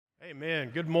Amen.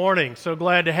 Good morning. So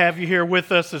glad to have you here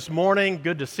with us this morning.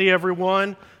 Good to see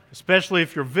everyone, especially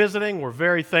if you're visiting. We're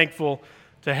very thankful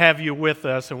to have you with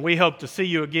us, and we hope to see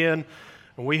you again,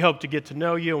 and we hope to get to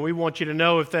know you, and we want you to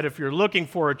know if you're looking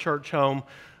for a church home,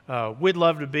 we'd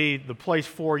love to be the place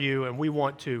for you, and we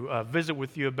want to visit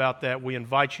with you about that. We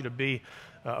invite you to be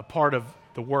a part of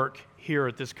the work here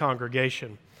at this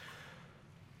congregation.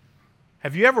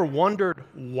 Have you ever wondered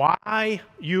why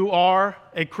you are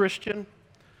a Christian?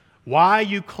 Why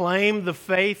you claim the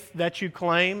faith that you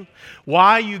claim?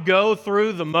 Why you go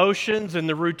through the motions and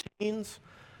the routines?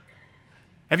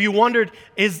 Have you wondered,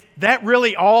 is that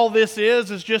really all this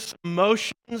is just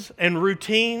motions and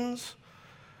routines?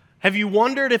 Have you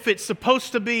wondered if it's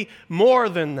supposed to be more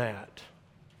than that?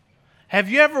 Have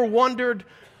you ever wondered,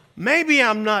 maybe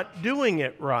I'm not doing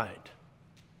it right?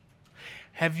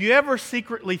 Have you ever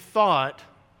secretly thought,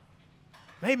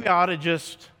 maybe I ought to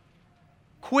just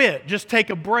quit, just take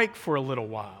a break for a little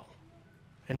while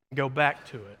and go back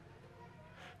to it?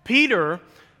 Peter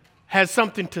has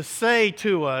something to say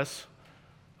to us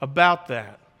about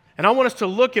that. And I want us to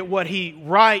look at what he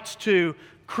writes to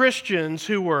Christians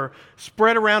who were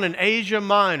spread around in Asia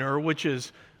Minor, which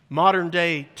is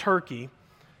modern-day Turkey.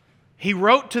 He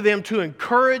wrote to them to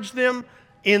encourage them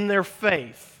in their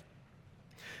faith,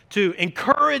 to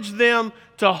encourage them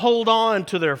to hold on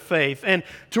to their faith, and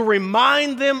to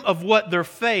remind them of what their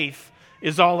faith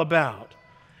is all about.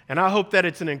 And I hope that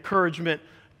it's an encouragement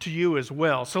to you as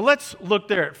well. So let's look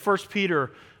there at 1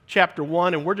 Peter chapter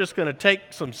 1, and we're just going to take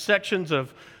some sections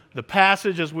of the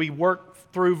passage as we work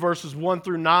through verses 1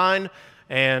 through 9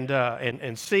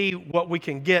 and see what we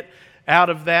can get out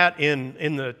of that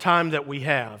in the time that we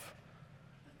have.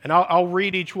 And I'll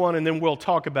read each one and then we'll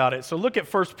talk about it. So look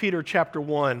at 1 Peter chapter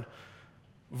 1,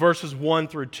 verses 1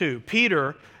 through 2.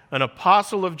 Peter, an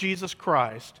apostle of Jesus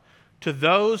Christ, to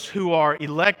those who are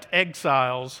elect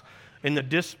exiles in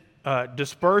the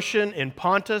dispersion in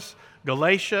Pontus,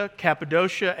 Galatia,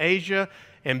 Cappadocia, Asia,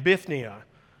 and Bithynia,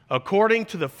 according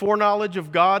to the foreknowledge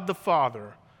of God the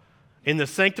Father, in the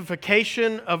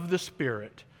sanctification of the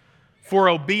Spirit, for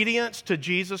obedience to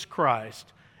Jesus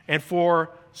Christ, and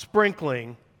for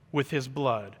sprinkling with His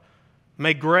blood.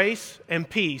 May grace and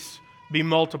peace be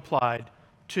multiplied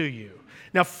to you.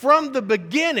 Now, from the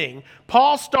beginning,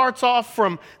 Paul starts off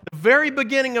from the very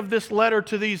beginning of this letter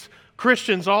to these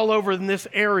Christians all over in this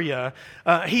area.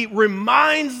 He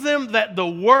reminds them that the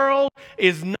world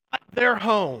is not their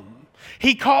home.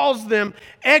 He calls them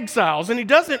exiles, and he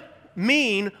doesn't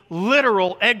mean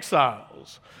literal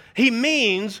exiles. He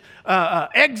means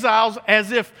exiles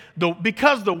as if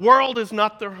because the world is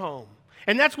not their home.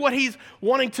 And that's what he's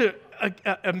wanting to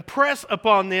impress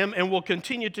upon them, and will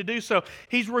continue to do so.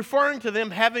 He's referring to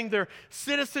them having their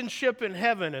citizenship in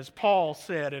heaven, as Paul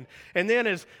said. And then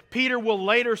as Peter will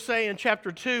later say in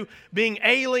chapter 2, being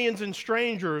aliens and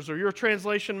strangers, or your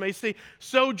translation may say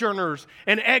sojourners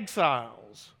and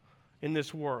exiles in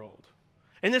this world.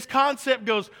 And this concept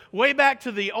goes way back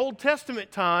to the Old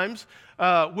Testament times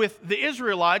with the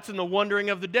Israelites and the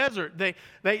wandering of the desert. They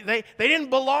didn't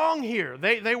belong here.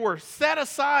 They were set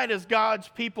aside as God's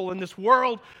people, and this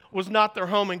world was not their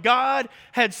home. And God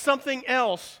had something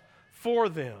else for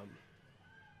them.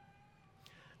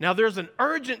 Now, there's an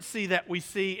urgency that we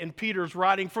see in Peter's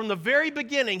writing. From the very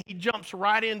beginning, he jumps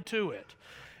right into it.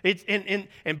 It's in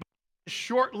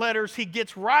short letters, he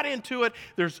gets right into it.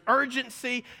 There's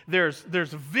urgency, there's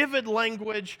vivid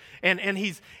language, and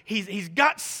he's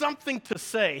got something to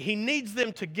say. He needs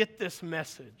them to get this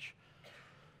message.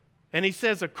 And he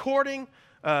says, according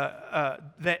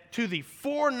that to the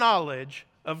foreknowledge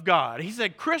of God. He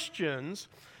said Christians,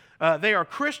 they are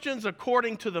Christians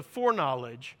according to the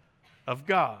foreknowledge of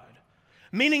God.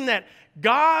 Meaning that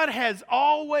God has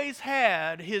always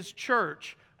had His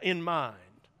church in mind.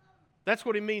 That's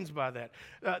what he means by that.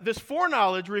 This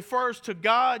foreknowledge refers to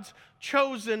God's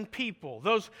chosen people,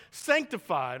 those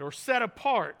sanctified or set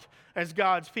apart as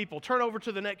God's people. Turn over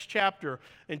to the next chapter,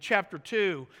 in chapter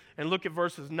 2, and look at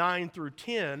verses 9 through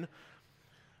 10,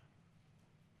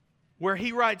 where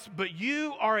he writes, "But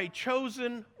you are a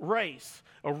chosen race,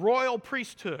 a royal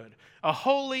priesthood, a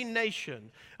holy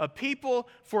nation, a people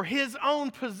for His own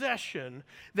possession,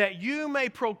 that you may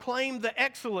proclaim the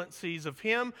excellencies of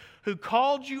Him who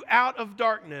called you out of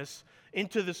darkness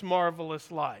into this marvelous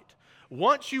light.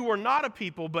 Once you were not a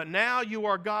people, but now you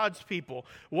are God's people.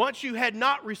 Once you had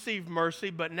not received mercy,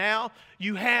 but now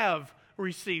you have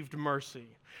received mercy.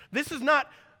 This is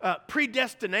not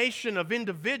predestination of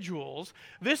individuals.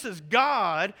 This is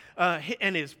God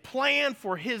and His plan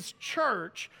for His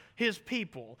church, His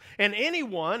people. And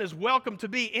anyone is welcome to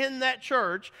be in that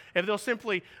church if they'll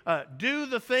simply do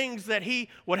the things that He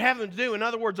would have them do. In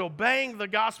other words, obeying the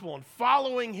gospel and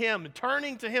following Him and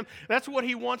turning to Him. That's what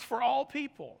He wants for all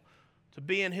people, to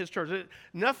be in His church.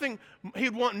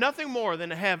 He'd want nothing more than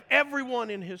to have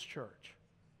everyone in His church,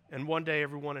 and one day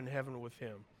everyone in heaven with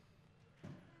Him.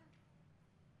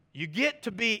 You get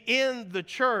to be in the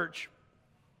church,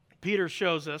 Peter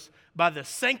shows us, by the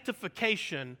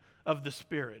sanctification of the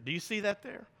Spirit. Do you see that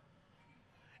there?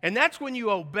 And that's when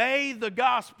you obey the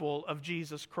gospel of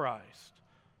Jesus Christ.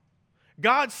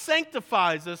 God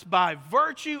sanctifies us by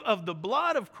virtue of the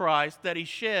blood of Christ that He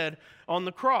shed on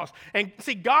the cross. And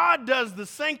see, God does the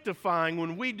sanctifying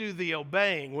when we do the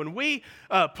obeying. When we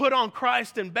put on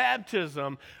Christ in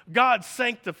baptism, God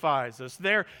sanctifies us.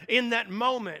 There, in that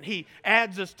moment, He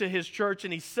adds us to His church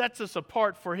and He sets us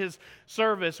apart for His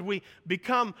service. We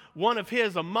become one of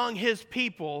His, among His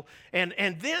people. And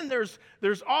then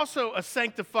there's also a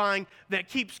sanctifying that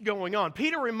keeps going on.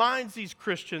 Peter reminds these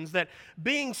Christians that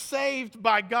being saved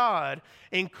by God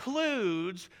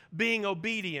includes being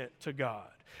obedient to God.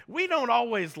 We don't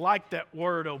always like that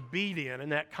word obedient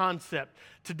and that concept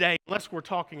today, unless we're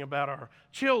talking about our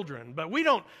children. But we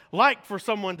don't like for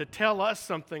someone to tell us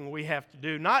something we have to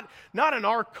do. Not in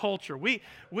our culture. We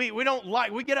don't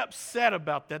like, we get upset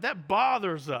about that. That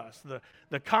bothers us,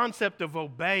 the concept of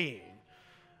obeying.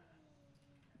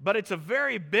 But it's a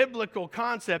very biblical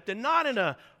concept, and not in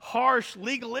a harsh,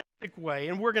 legalistic way,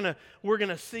 and we're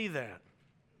gonna see that.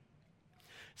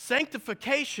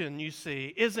 Sanctification, you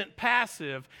see, isn't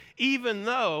passive, even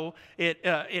though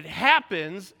it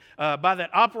happens by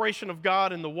that operation of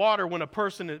God in the water when a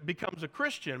person becomes a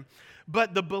Christian.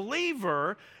 But the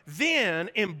believer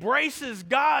then embraces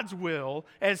God's will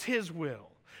as his will.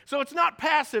 So it's not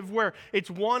passive where it's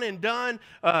one and done.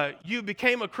 You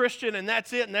became a Christian and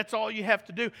that's it and that's all you have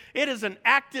to do. It is an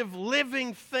active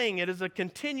living thing. It is a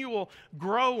continual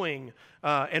growing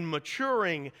and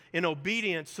maturing in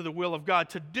obedience to the will of God,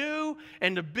 to do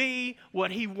and to be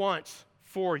what He wants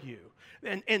for you.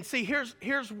 And see,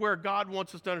 here's where God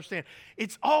wants us to understand.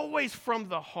 It's always from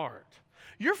the heart.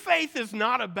 Your faith is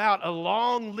not about a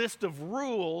long list of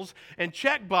rules and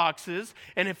check boxes,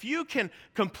 and if you can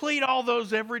complete all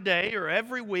those every day or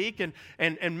every week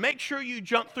and make sure you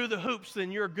jump through the hoops,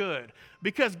 then you're good.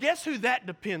 Because guess who that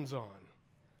depends on?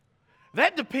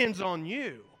 That depends on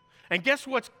you. And guess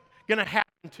what's going to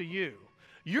happen to you?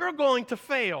 You're going to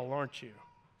fail, aren't you?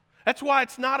 That's why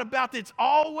it's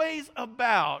always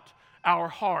about our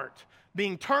heart,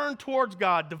 being turned towards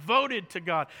God, devoted to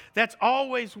God. That's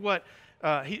always what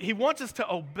He wants us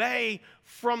to obey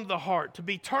from the heart, to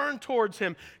be turned towards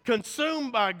Him,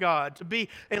 consumed by God, to be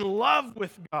in love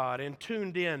with God and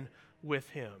tuned in with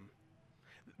Him.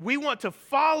 We want to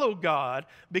follow God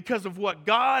because of what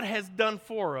God has done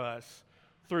for us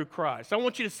through Christ. I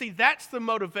want you to see that's the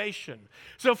motivation.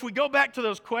 So if we go back to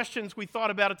those questions we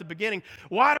thought about at the beginning,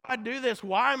 why do I do this?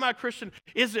 Why am I a Christian?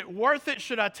 Is it worth it?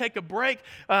 Should I take a break?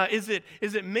 Is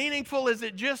it meaningful? Is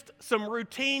it just some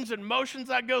routines and motions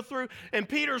I go through? And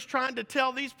Peter's trying to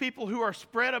tell these people who are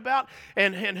spread about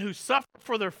and who suffer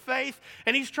for their faith,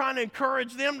 and he's trying to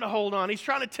encourage them to hold on. He's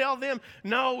trying to tell them,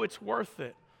 no, it's worth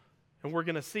it. And we're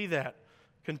going to see that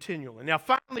continually. Now,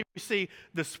 finally, we see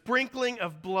the sprinkling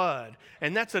of blood,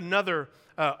 and that's another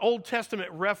Old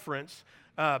Testament reference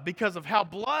because of how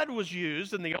blood was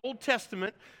used in the Old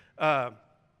Testament to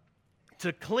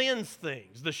cleanse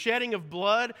things. The shedding of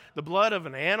blood, the blood of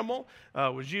an animal,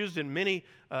 was used in many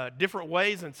different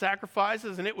ways and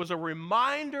sacrifices, and it was a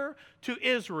reminder to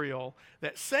Israel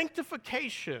that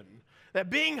sanctification, that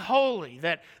being holy,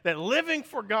 that living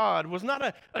for God was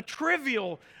not a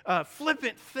trivial,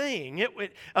 flippant thing.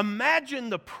 Imagine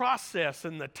the process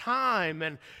and the time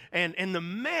and the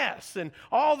mess and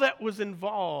all that was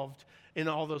involved in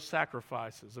all those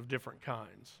sacrifices of different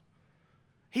kinds.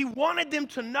 He wanted them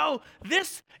to know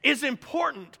this is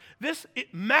important.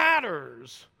 It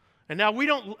matters. And now we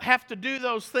don't have to do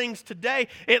those things today.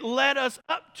 It led us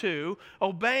up to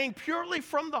obeying purely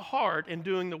from the heart and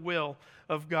doing the will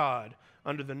of God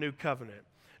under the new covenant.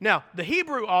 Now, the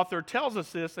Hebrew author tells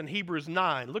us this in Hebrews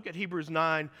 9. Look at Hebrews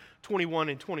 9, 21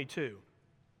 and 22.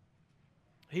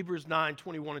 Hebrews 9,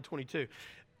 21 and 22.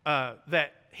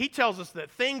 That he tells us that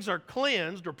things are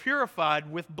cleansed or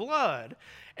purified with blood,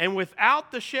 and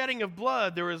without the shedding of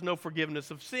blood, there is no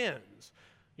forgiveness of sins.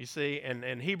 You see,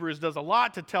 and Hebrews does a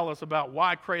lot to tell us about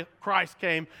why Christ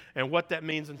came and what that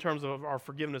means in terms of our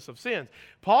forgiveness of sins.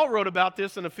 Paul wrote about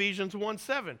this in Ephesians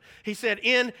 1:7. He said,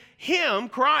 in him,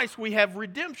 Christ, we have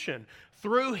redemption.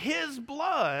 Through his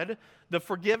blood, the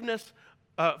forgiveness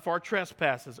for our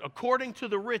trespasses, according to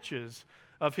the riches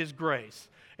of his grace.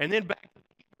 And then back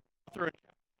to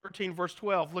 13, verse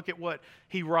 12, look at what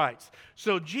he writes.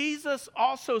 So Jesus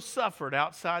also suffered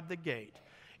outside the gate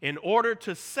in order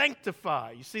to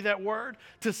sanctify, you see that word?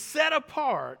 To set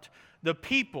apart the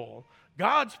people,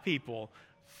 God's people,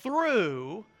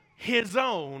 through his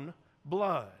own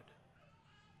blood.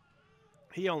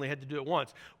 He only had to do it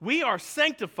once. We are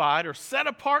sanctified or set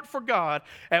apart for God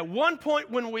at one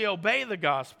point when we obey the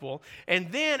gospel,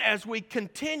 and then as we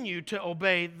continue to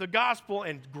obey the gospel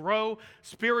and grow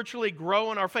spiritually,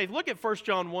 grow in our faith. Look at 1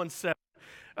 John 1:7.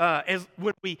 As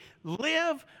when we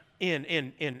live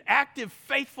in active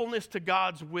faithfulness to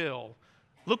God's will,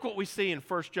 look what we see in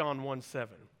 1 John 1:7.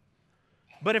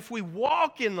 But if we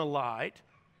walk in the light,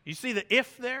 you see the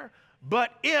if there?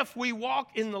 But if we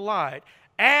walk in the light,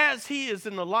 as he is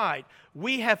in the light,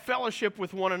 we have fellowship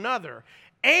with one another.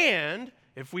 And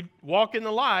if we walk in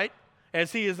the light,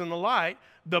 as he is in the light,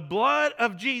 the blood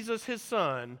of Jesus, his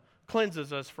son,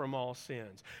 cleanses us from all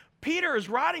sins. Peter is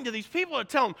writing to these people to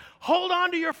tell them, hold on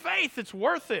to your faith. It's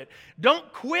worth it.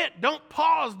 Don't quit. Don't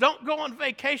pause. Don't go on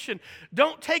vacation.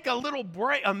 Don't take a little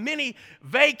break, a mini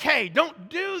vacay. Don't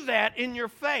do that in your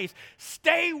faith.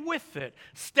 Stay with it.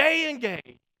 Stay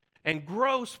engaged. And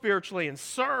grow spiritually and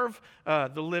serve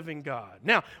the living God.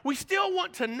 Now, we still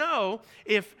want to know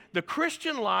if the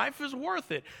Christian life is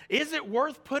worth it. Is it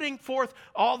worth putting forth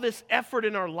all this effort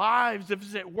in our lives?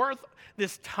 Is it worth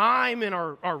this time in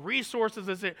our resources?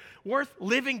 Is it worth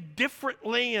living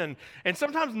differently and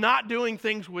sometimes not doing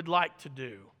things we'd like to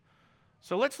do?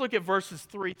 So let's look at verses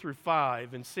 3 through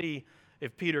 5 and see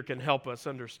if Peter can help us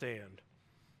understand.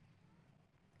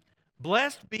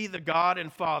 Blessed be the God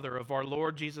and Father of our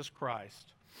Lord Jesus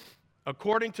Christ.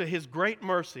 According to his great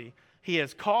mercy, he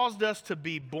has caused us to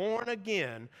be born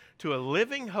again to a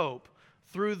living hope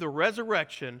through the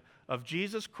resurrection of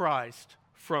Jesus Christ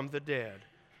from the dead,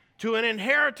 to an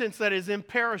inheritance that is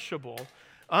imperishable,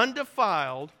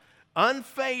 undefiled,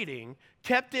 unfading,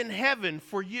 kept in heaven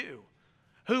for you,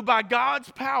 who by God's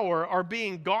power are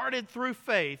being guarded through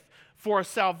faith for a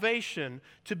salvation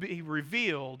to be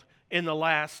revealed in the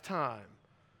last time.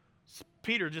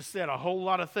 Peter just said a whole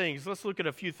lot of things. Let's look at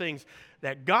a few things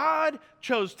that God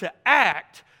chose to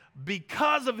act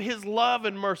because of his love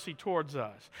and mercy towards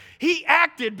us. He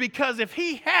acted because if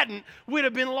he hadn't, we'd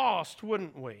have been lost,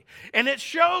 wouldn't we? And it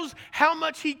shows how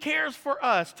much he cares for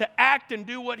us to act and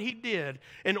do what he did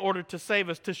in order to save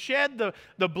us, to shed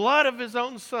the blood of his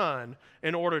own son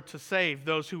in order to save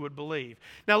those who would believe.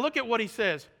 Now look at what he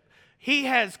says. He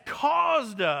has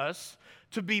caused us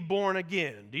to be born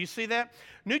again. Do you see that?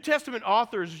 New Testament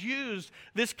authors used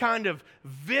this kind of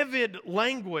vivid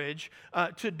language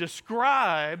to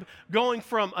describe going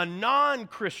from a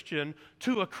non-Christian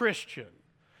to a Christian.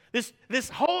 This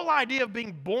whole idea of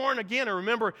being born again, and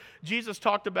remember Jesus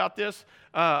talked about this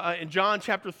in John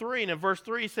chapter 3, and in verse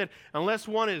 3 he said, unless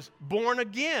one is born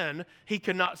again, he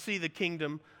cannot see the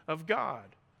kingdom of God.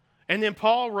 And then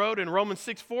Paul wrote in Romans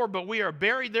 6:4, but we are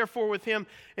buried therefore with him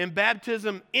in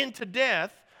baptism into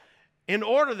death, in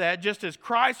order that, just as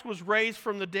Christ was raised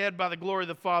from the dead by the glory of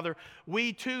the Father,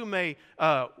 we too may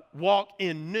walk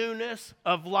in newness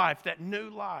of life, that new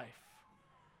life.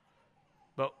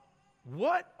 But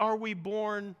what are we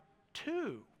born to?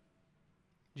 Do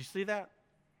you see that?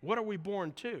 What are we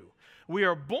born to? We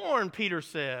are born, Peter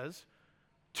says,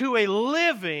 to a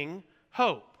living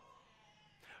hope.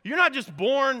 You're not just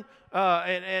born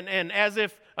and as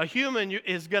if a human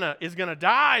is gonna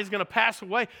die, is gonna pass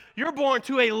away. You're born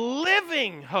to a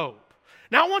living hope.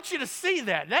 Now I want you to see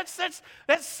that. That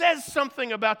says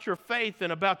something about your faith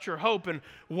and about your hope and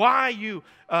why you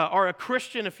are a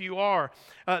Christian if you are.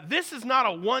 This is not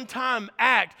a one-time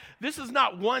act. This is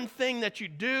not one thing that you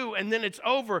do and then it's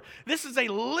over. This is a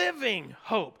living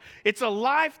hope. It's a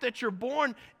life that you're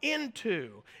born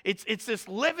into. It's this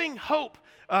living hope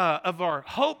of our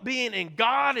hope being in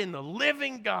God, in the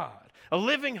living God. A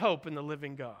living hope in the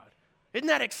living God. Isn't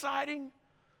that exciting?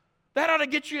 That ought to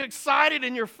get you excited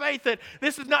in your faith, that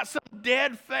this is not some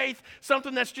dead faith,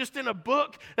 something that's just in a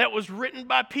book that was written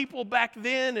by people back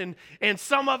then, and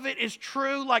some of it is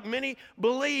true, like many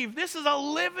believe. This is a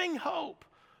living hope.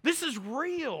 This is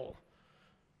real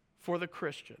for the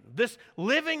Christian. This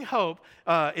living hope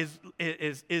is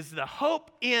the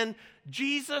hope in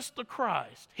Jesus the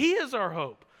Christ. He is our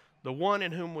hope, the one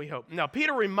in whom we hope. Now,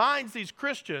 Peter reminds these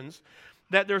Christians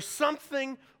that there's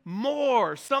something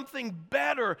more, something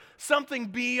better, something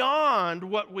beyond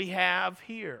what we have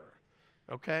here,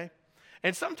 okay?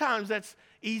 And sometimes that's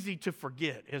easy to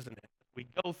forget, isn't it? We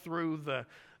go through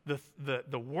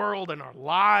the world and our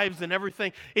lives and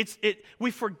everything.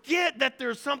 We forget that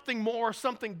there's something more,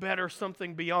 something better,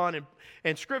 something beyond.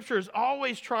 And Scripture is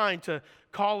always trying to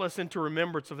call us into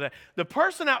remembrance of that. The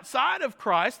person outside of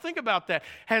Christ, think about that,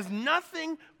 has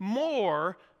nothing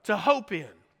more to hope in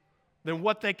than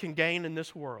what they can gain in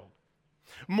this world.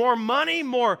 More money,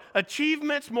 more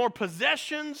achievements, more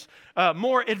possessions,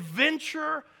 more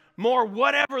adventure, more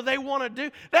whatever they want to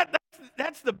do.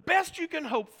 That's the best you can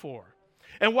hope for.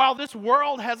 And while this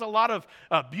world has a lot of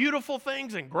beautiful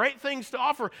things and great things to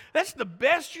offer, that's the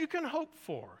best you can hope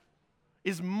for,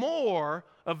 is more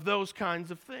of those kinds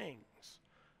of things.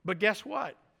 But guess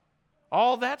what?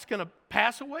 All that's going to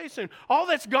pass away soon. All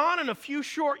that's gone in a few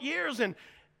short years, and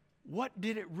what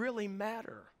did it really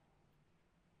matter?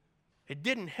 It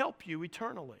didn't help you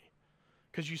eternally,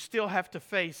 because you still have to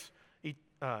face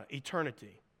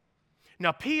eternity.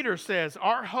 Now, Peter says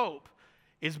our hope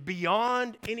is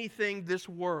beyond anything this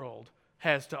world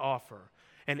has to offer.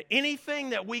 And anything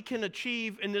that we can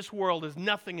achieve in this world is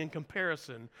nothing in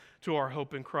comparison to our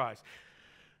hope in Christ.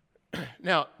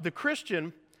 Now, the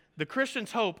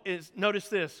Christian's hope is, notice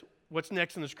this, what's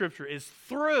next in the Scripture, is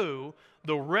through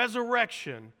the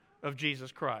resurrection of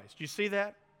Jesus Christ. You see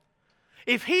that?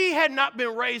 If he had not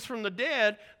been raised from the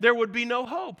dead, there would be no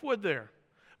hope, would there?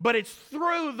 But it's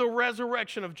through the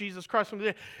resurrection of Jesus Christ from the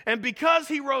dead. And because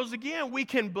he rose again, we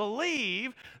can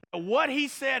believe that what he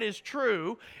said is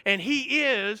true, and he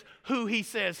is who he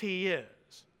says he is.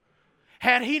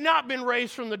 Had he not been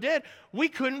raised from the dead, we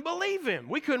couldn't believe him.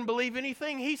 We couldn't believe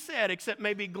anything he said, except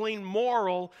maybe glean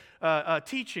moral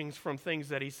teachings from things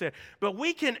that he said. But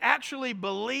we can actually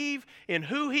believe in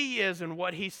who he is and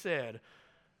what he said,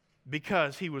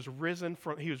 because he was raised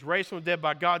from the dead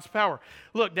by God's power.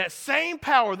 Look, that same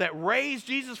power that raised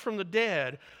Jesus from the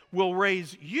dead will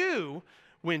raise you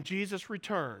when Jesus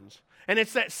returns. And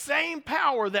it's that same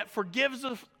power that forgives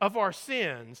us of our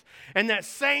sins, and that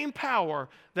same power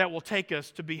that will take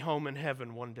us to be home in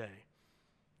heaven one day.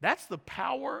 That's the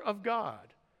power of God.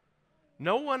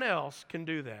 No one else can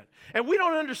do that. And we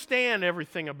don't understand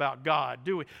everything about God,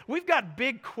 do we? We've got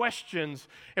big questions,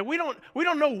 and we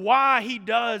don't know why he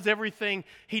does everything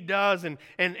he does, and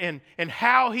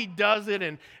how he does it,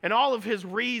 and all of his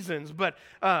reasons. But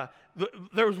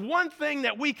there's one thing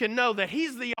that we can know, that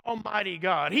he's the Almighty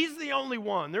God. He's the only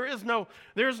one. There is no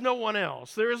one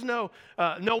else. There is no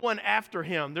one after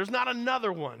him. There's not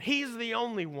another one. He's the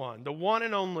only one, the one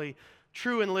and only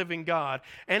true and living God.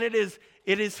 And it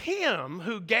is him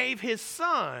who gave his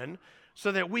Son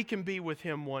so that we can be with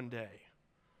him one day.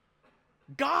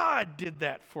 God did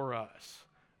that for us.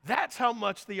 That's how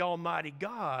much the Almighty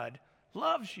God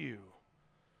loves you.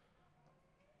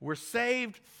 We're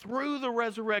saved through the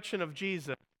resurrection of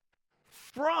Jesus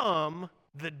from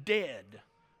the dead.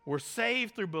 We're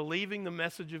saved through believing the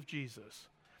message of Jesus.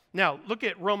 Now, look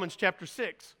at Romans chapter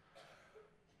 6,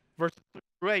 verse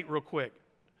 8 real quick.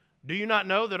 Do you not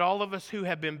know that all of us who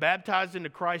have been baptized into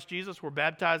Christ Jesus were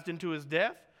baptized into his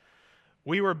death?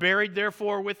 We were buried,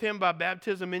 therefore, with him by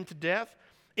baptism into death,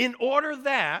 in order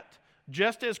that,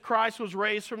 just as Christ was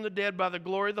raised from the dead by the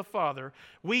glory of the Father,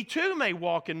 we too may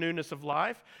walk in newness of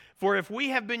life. For if we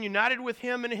have been united with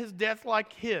him in his death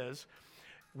like his,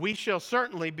 we shall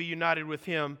certainly be united with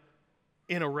him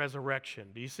in a resurrection.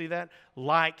 Do you see that?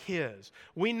 Like his.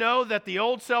 We know that the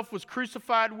old self was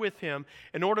crucified with him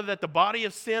in order that the body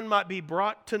of sin might be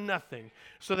brought to nothing,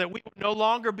 so that we would no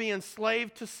longer be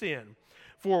enslaved to sin.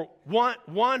 For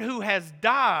one who has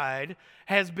died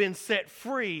has been set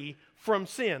free from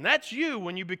sin. That's you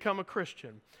when you become a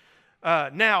Christian.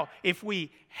 Now, if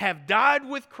we have died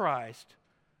with Christ,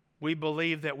 we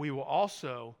believe that we will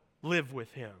also live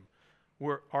with him.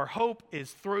 Our hope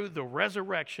is through the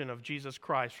resurrection of Jesus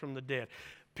Christ from the dead.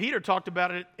 Peter talked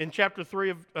about it in chapter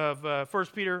 3 of 1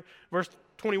 Peter, verse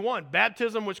 21.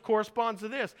 Baptism, which corresponds to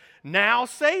this, now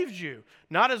saves you,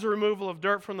 not as a removal of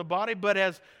dirt from the body, but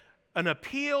as an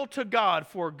appeal to God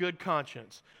for a good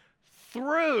conscience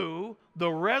through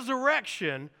the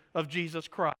resurrection of Jesus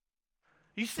Christ.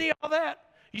 You see all that?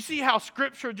 You see how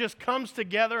Scripture just comes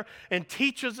together and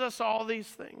teaches us all these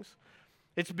things?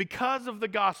 It's because of the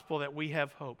gospel that we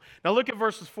have hope. Now look at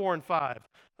verses 4 and 5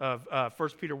 of 1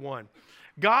 Peter 1.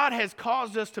 God has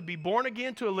caused us to be born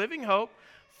again to a living hope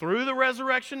through the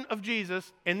resurrection of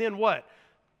Jesus, and then what?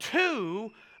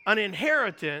 To an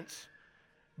inheritance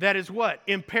that is what?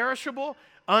 Imperishable,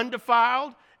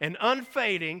 undefiled, and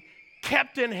unfading,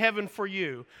 kept in heaven for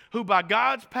you, who by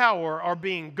God's power are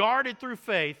being guarded through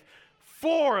faith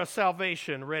for a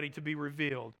salvation ready to be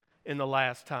revealed in the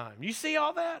last time. You see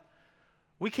all that?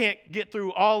 We can't get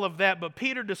through all of that, but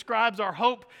Peter describes our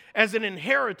hope as an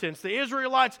inheritance. The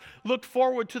Israelites looked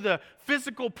forward to the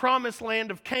physical promised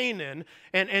land of Canaan,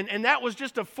 and that was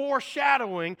just a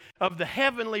foreshadowing of the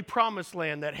heavenly promised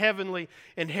land, that heavenly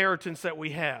inheritance that we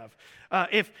have.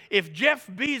 If Jeff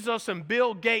Bezos and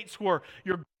Bill Gates were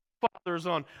your fathers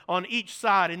on each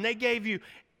side, and they gave you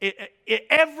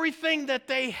everything that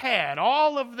they had,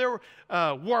 all of their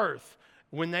worth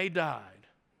when they died,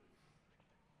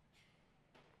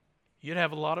 you'd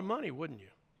have a lot of money, wouldn't you?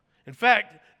 In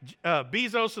fact,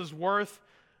 Bezos is worth,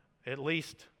 at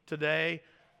least today,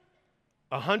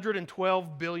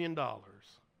 $112 billion.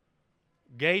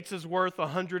 Gates is worth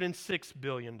 $106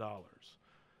 billion.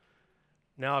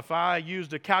 Now, if I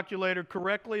used a calculator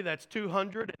correctly, that's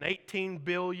 $218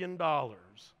 billion.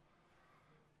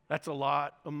 That's a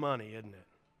lot of money, isn't it?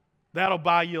 That'll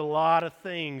buy you a lot of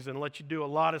things and let you do a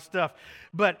lot of stuff.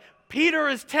 But Peter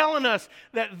is telling us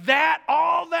that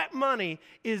all that money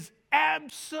is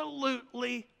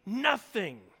absolutely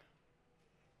nothing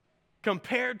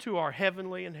compared to our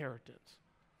heavenly inheritance.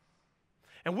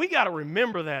 And we got to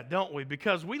remember that, don't we?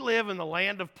 Because we live in the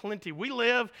land of plenty. We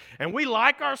live and we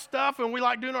like our stuff and we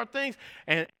like doing our things,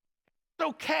 and it's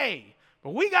okay.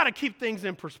 But we got to keep things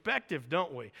in perspective,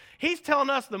 don't we? He's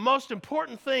telling us the most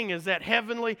important thing is that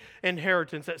heavenly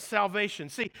inheritance, that salvation.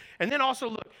 See, and then also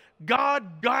look,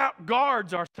 God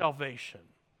guards our salvation.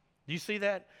 Do you see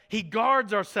that? He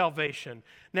guards our salvation.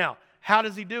 Now, how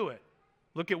does he do it?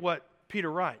 Look at what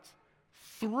Peter writes.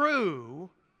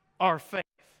 Through our faith.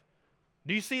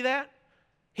 Do you see that?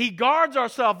 He guards our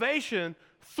salvation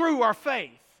through our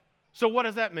faith. So what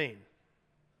does that mean?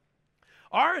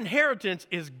 Our inheritance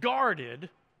is guarded,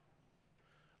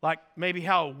 like maybe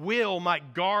how a will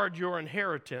might guard your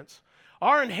inheritance.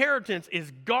 Our inheritance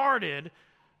is guarded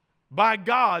by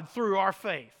God through our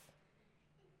faith.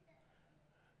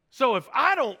 So if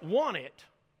I don't want it,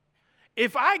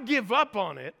 if I give up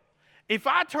on it, if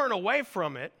I turn away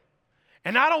from it,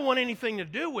 and I don't want anything to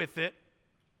do with it,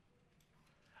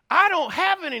 I don't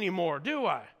have it anymore, do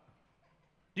I?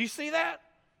 Do you see that?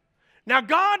 Now,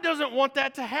 God doesn't want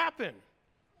that to happen.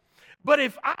 But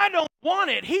if I don't want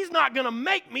it, he's not going to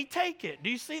make me take it. Do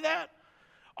you see that?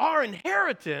 Our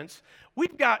inheritance,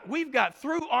 we've got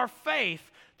through our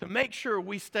faith to make sure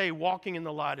we stay walking in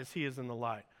the light as he is in the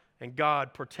light. And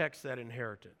God protects that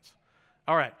inheritance.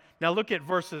 All right, now look at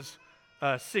verses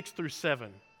 6 through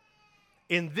 7.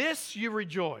 In this you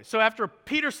rejoice. So after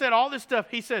Peter said all this stuff,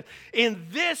 he said, in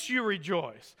this you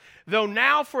rejoice. Though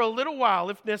now for a little while,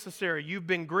 if necessary, you've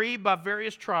been grieved by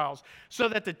various trials, so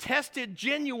that the tested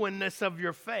genuineness of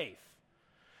your faith,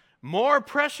 more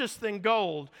precious than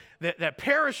gold that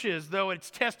perishes though it's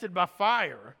tested by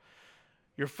fire,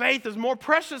 your faith is more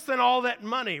precious than all that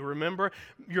money, remember,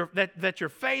 that your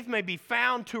faith may be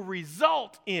found to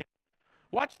result in,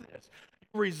 watch this,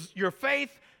 your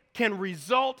faith can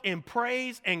result in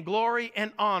praise and glory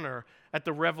and honor at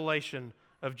the revelation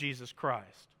of Jesus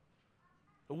Christ.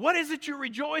 What is it you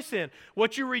rejoice in?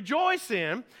 What you rejoice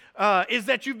in is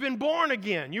that you've been born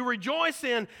again. You rejoice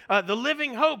in the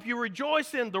living hope. You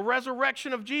rejoice in the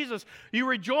resurrection of Jesus. You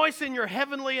rejoice in your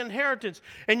heavenly inheritance.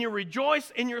 And you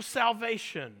rejoice in your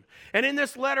salvation. And in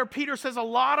this letter, Peter says a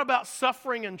lot about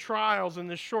suffering and trials in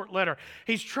this short letter.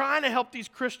 He's trying to help these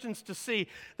Christians to see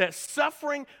that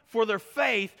suffering for their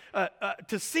faith,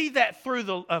 to see that through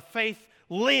the faith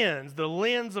lens, the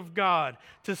lens of God,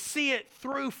 to see it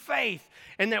through faith,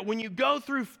 and that when you go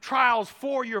through trials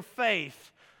for your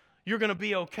faith, you're going to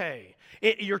be okay.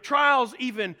 Your trials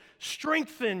even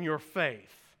strengthen your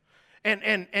faith.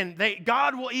 And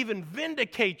God will even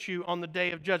vindicate you on the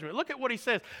day of judgment. Look at what he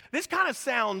says. This kind of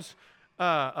sounds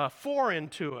foreign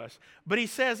to us, but he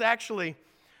says actually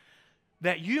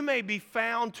that you may be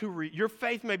found to your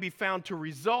faith may be found to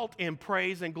result in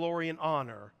praise and glory and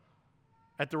honor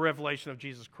at the revelation of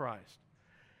Jesus Christ.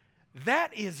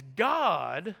 That is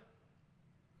God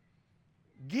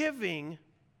giving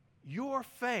your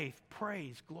faith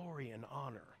praise, glory, and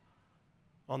honor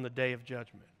on the day of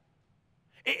judgment.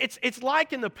 It's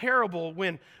like in the parable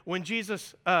when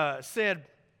Jesus said,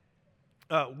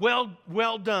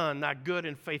 well done, thy good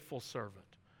and faithful servant.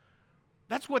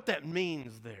 That's what that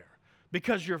means there.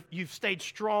 Because you've stayed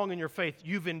strong in your faith.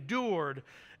 You've endured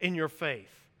in your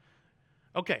faith.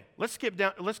 Okay, let's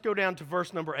go down to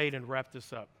verse number 8 and wrap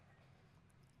this up.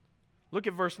 Look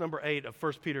at verse number 8 of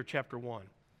 1 Peter chapter 1.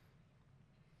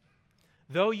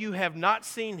 Though you have not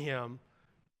seen him,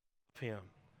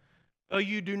 though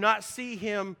you do not see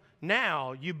him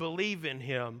now you believe in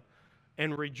him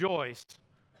and rejoice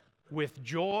with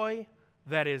joy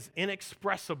that is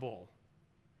inexpressible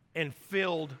and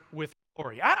filled with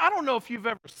glory. I don't know if you've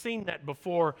ever seen that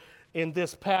before in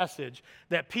this passage,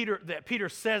 that Peter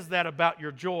says that about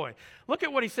your joy. Look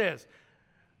at what he says.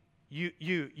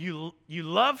 You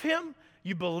love him,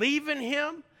 you believe in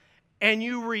him, and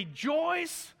you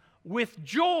rejoice with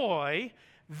joy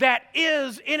that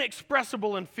is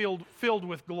inexpressible and filled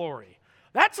with glory.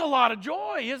 That's a lot of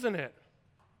joy, isn't it?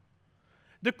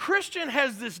 The Christian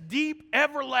has this deep,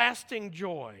 everlasting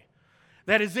joy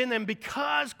that is in them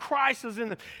because Christ is in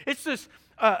them. It's this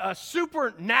a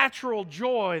supernatural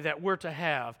joy that we're to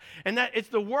have, and that it's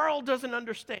the world doesn't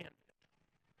understand.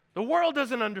 The world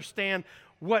doesn't understand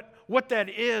what that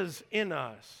is in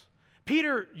us.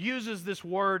 Peter uses this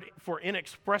word for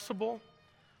inexpressible.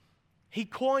 He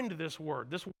coined this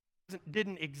word. This word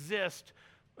didn't exist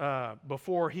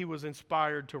before he was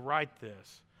inspired to write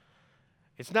this.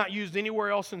 It's not used anywhere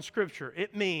else in Scripture.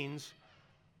 It means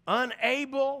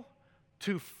unable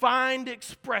to find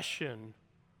expression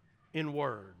in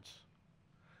words.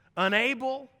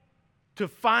 Unable to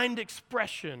find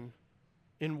expression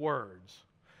in words.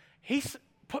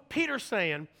 Peter's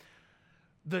saying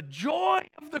the joy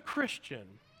of the Christian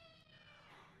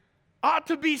ought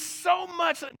to be so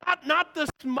much, not the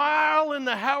smile and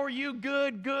the how are you,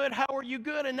 good, how are you,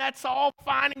 good, and that's all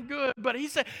fine and good. But he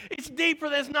said it's deeper.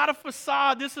 There's not a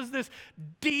facade. This is this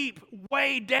deep,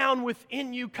 way down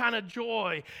within you kind of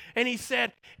joy. And he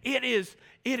said you're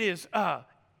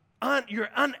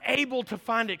unable to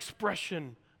find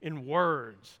expression in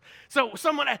words. So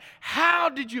someone asked, how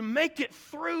did you make it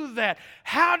through that?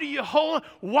 How do you hold on?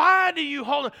 Why do you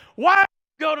hold on? Why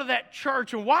go to that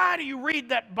church, and why do you read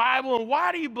that Bible, and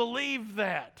why do you believe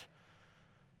that?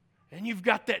 And you've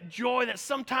got that joy that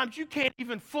sometimes you can't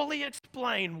even fully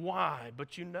explain why,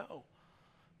 but you know,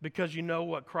 because you know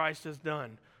what Christ has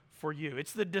done for you.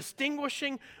 It's the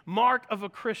distinguishing mark of a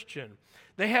Christian.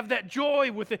 They have that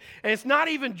joy with it, and it's not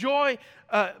even joy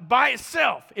by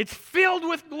itself. It's filled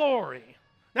with glory.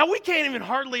 Now, we can't even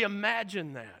hardly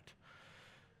imagine that.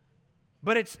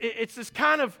 But it's this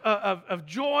kind of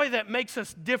joy that makes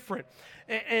us different.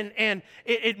 And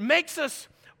it makes us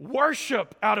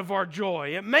worship out of our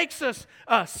joy. It makes us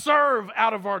serve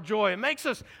out of our joy. It makes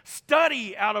us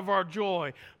study out of our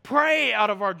joy, pray out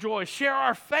of our joy, share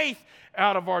our faith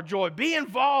out of our joy, be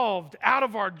involved out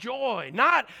of our joy,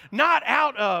 not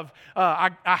out of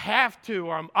I have to,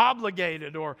 or I'm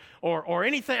obligated, or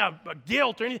anything,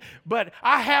 guilt or anything, but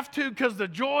I have to because the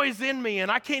joy's in me and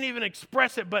I can't even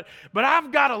express it, but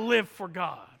I've got to live for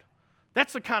God.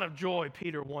 That's the kind of joy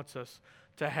Peter wants us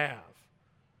to have.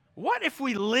 What if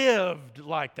we lived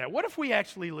like that? What if we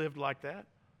actually lived like that?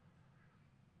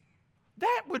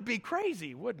 That would be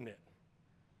crazy, wouldn't it?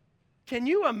 Can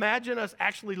you imagine us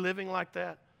actually living like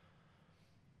that?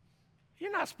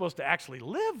 You're not supposed to actually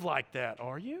live like that,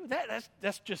 are you?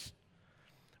 That's just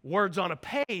words on a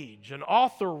page an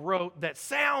author wrote that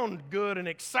sound good and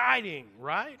exciting,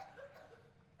 right?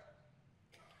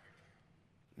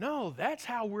 No, that's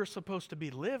how we're supposed to be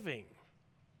living.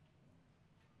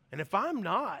 And if I'm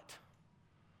not,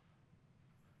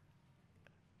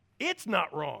 it's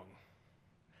not wrong.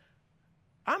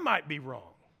 I might be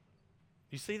wrong.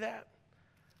 You see that?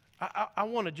 I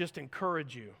want to just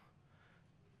encourage you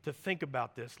to think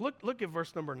about this. Look at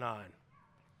verse number 9.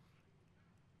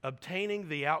 Obtaining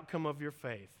the outcome of your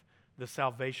faith, the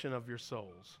salvation of your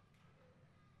souls.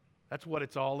 That's what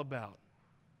it's all about.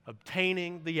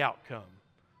 Obtaining the outcome.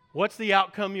 What's the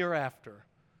outcome you're after?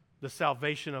 The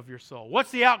salvation of your soul.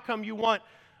 What's the outcome you want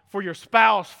for your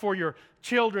spouse, for your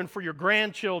children, for your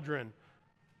grandchildren?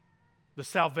 The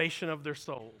salvation of their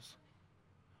souls.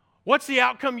 What's the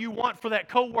outcome you want for that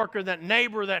coworker, that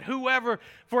neighbor, that whoever,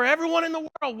 for everyone in the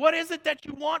world? What is it that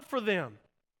you want for them?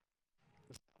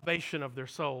 The salvation of their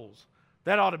souls.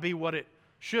 That ought to be what it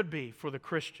should be for the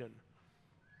Christian.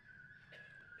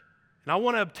 And I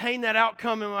want to obtain that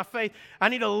outcome in my faith. I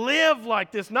need to live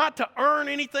like this, not to earn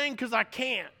anything because I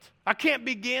can't. I can't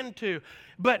begin to.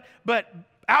 But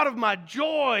out of my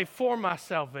joy for my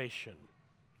salvation,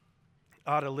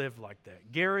 I ought to live like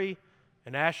that. Gary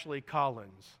and Ashley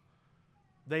Collins,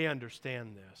 they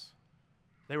understand this.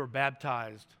 They were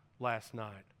baptized last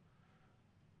night.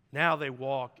 Now they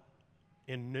walk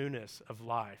in newness of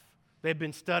life. They've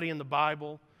been studying the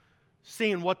Bible,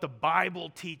 seeing what the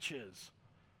Bible teaches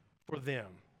for them,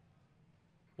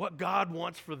 what God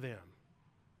wants for them.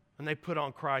 And they put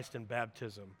on Christ in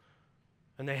baptism.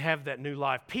 and they have that new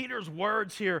life. Peter's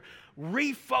words here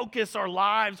refocus our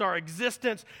lives, our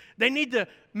existence. They need to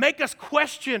make us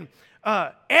question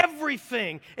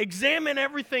everything, examine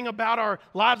everything about our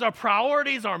lives, our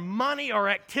priorities, our money, our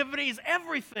activities,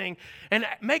 everything, and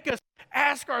make us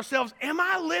ask ourselves, am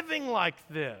I living like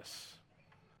this?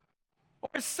 Or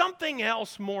is something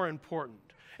else more important?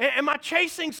 Am I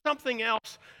chasing something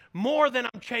else more than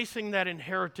I'm chasing that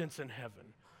inheritance in heaven?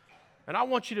 And I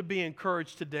want you to be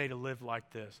encouraged today to live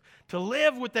like this, to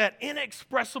live with that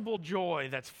inexpressible joy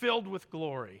that's filled with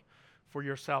glory for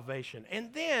your salvation.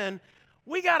 And then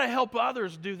we got to help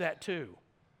others do that too.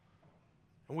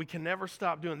 And we can never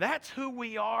stop doing. That's who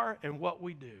we are and what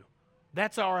we do.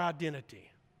 That's our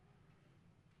identity.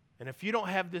 And if you don't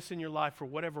have this in your life for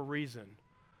whatever reason,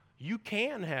 you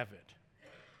can have it.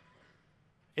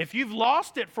 If you've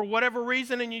lost it for whatever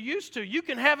reason and you used to, you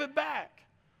can have it back.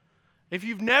 If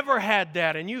you've never had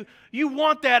that and you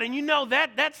want that and you know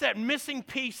that's that missing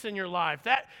piece in your life,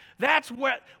 that's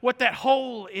what that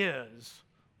hole is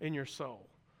in your soul,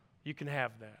 you can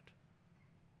have that.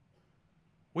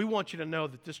 We want you to know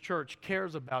that this church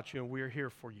cares about you and we're here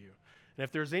for you. And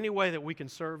if there's any way that we can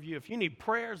serve you, if you need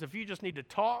prayers, if you just need to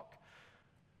talk,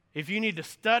 if you need to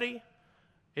study,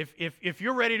 if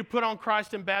you're ready to put on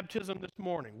Christ in baptism this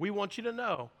morning, we want you to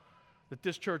know that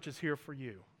this church is here for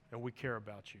you and we care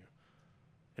about you.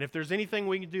 And if there's anything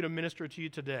we can do to minister to you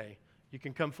today, you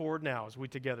can come forward now as we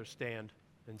together stand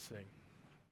and sing.